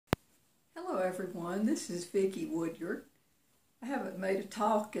everyone. This is Vicki Woodyard. I haven't made a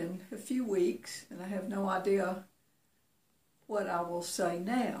talk in a few weeks, and I have no idea what I will say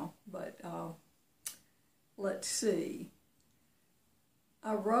now, but let's see.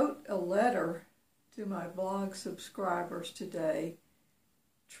 I wrote a letter to my blog subscribers today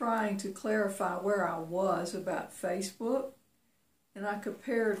trying to clarify where I was about Facebook, and I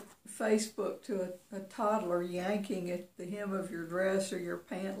compared Facebook to a toddler yanking at the hem of your dress or your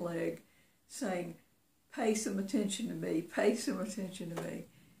pant leg, saying, pay some attention to me, pay some attention to me.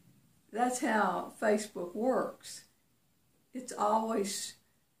 That's how Facebook works. It's always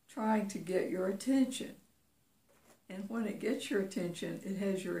trying to get your attention. And when it gets your attention, it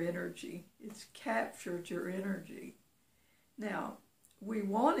has your energy. It's captured your energy. Now, we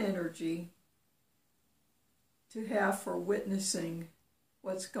want energy to have for witnessing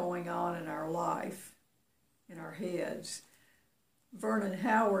what's going on in our life, in our heads. Vernon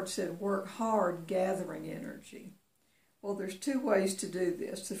Howard said, work hard gathering energy. Well, there's two ways to do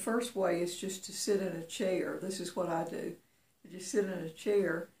this. The first way is just to sit in a chair. This is what I do. I just sit in a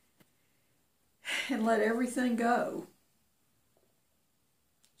chair and let everything go.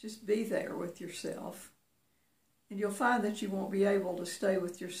 Just be there with yourself. And you'll find that you won't be able to stay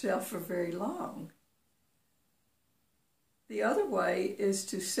with yourself for very long. The other way is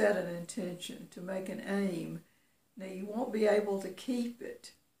to set an intention, to make an aim. Now, you won't be able to keep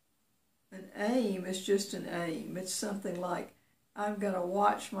it. An aim is just an aim. It's something like, I'm going to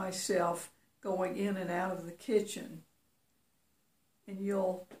watch myself going in and out of the kitchen. And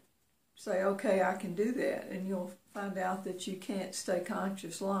you'll say, okay, I can do that. And you'll find out that you can't stay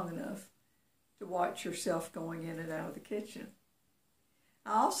conscious long enough to watch yourself going in and out of the kitchen.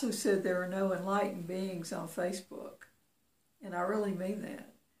 I also said there are no enlightened beings on Facebook. And I really mean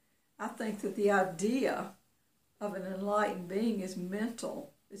that. I think that the idea of an enlightened being is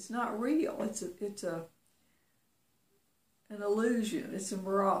mental. It's not real. It's an illusion. It's a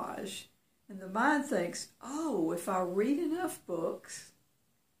mirage. And the mind thinks, oh, if I read enough books,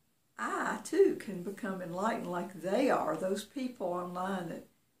 I too can become enlightened like they are, those people online that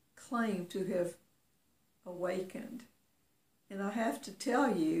claim to have awakened. And I have to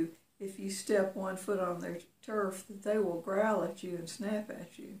tell you, if you step one foot on their turf, that they will growl at you and snap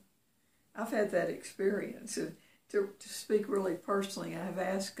at you. I've had that experience. And to speak really personally, I have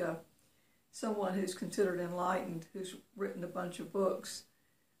asked someone who's considered enlightened, who's written a bunch of books,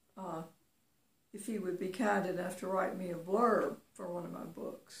 if he would be kind enough to write me a blurb for one of my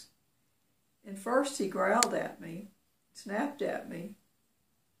books. And first he growled at me, snapped at me,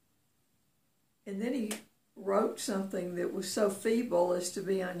 and then he wrote something that was so feeble as to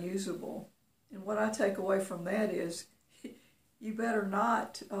be unusable. And what I take away from that is, you better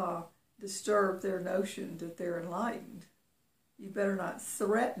not disturb their notion that they're enlightened. You better not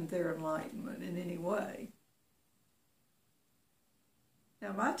threaten their enlightenment in any way.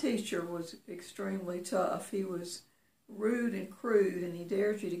 Now, my teacher was extremely tough. He was rude and crude, and he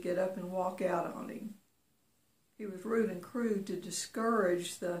dared you to get up and walk out on him. He was rude and crude to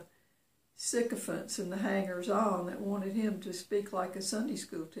discourage the sycophants and the hangers-on that wanted him to speak like a Sunday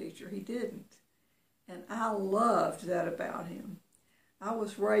school teacher. He didn't. And I loved that about him. I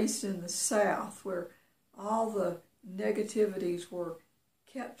was raised in the South where all the negativities were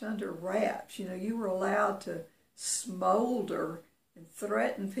kept under wraps. You know, you were allowed to smolder and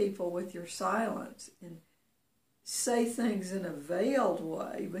threaten people with your silence and say things in a veiled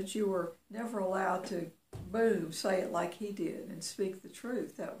way, but you were never allowed to, boom, say it like he did and speak the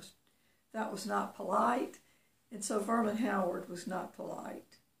truth. That was not polite, and so Vernon Howard was not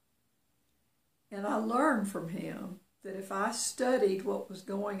polite. And I learned from him that if I studied what was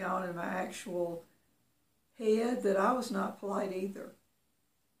going on in my actual head, that I was not polite either.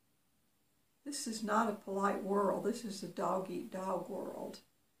 This is not a polite world. This is a dog-eat-dog world,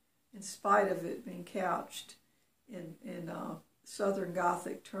 in spite of it being couched in Southern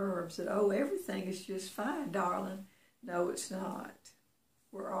Gothic terms that, oh, everything is just fine, darling. No, it's not.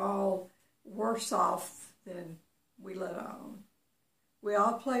 We're all worse off than we let on. We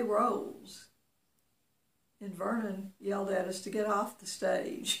all play roles. And Vernon yelled at us to get off the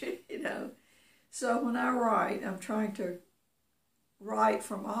stage, you know. So when I write, I'm trying to write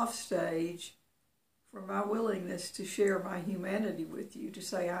from off stage for my willingness to share my humanity with you, to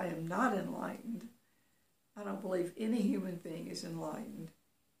say I am not enlightened. I don't believe any human being is enlightened.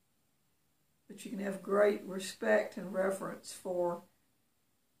 But you can have great respect and reverence for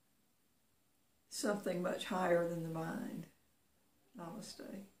something much higher than the mind. Namaste.